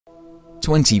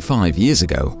25 years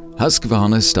ago,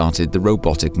 Husqvarna started the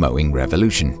robotic mowing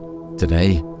revolution.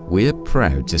 Today, we're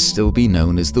proud to still be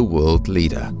known as the world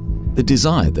leader. The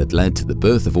desire that led to the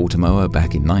birth of Automower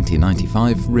back in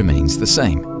 1995 remains the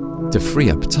same: to free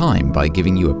up time by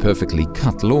giving you a perfectly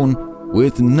cut lawn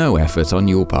with no effort on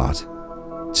your part.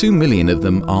 2 million of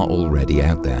them are already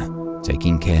out there,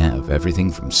 taking care of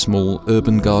everything from small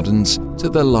urban gardens to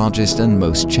the largest and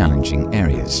most challenging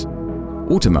areas.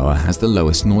 Automower has the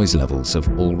lowest noise levels of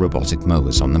all robotic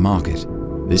mowers on the market.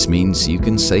 This means you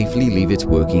can safely leave it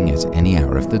working at any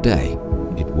hour of the day.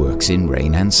 It works in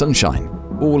rain and sunshine,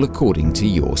 all according to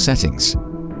your settings.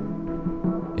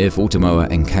 If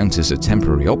Automower encounters a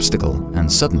temporary obstacle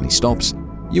and suddenly stops,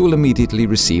 you will immediately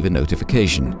receive a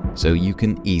notification so you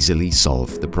can easily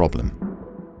solve the problem.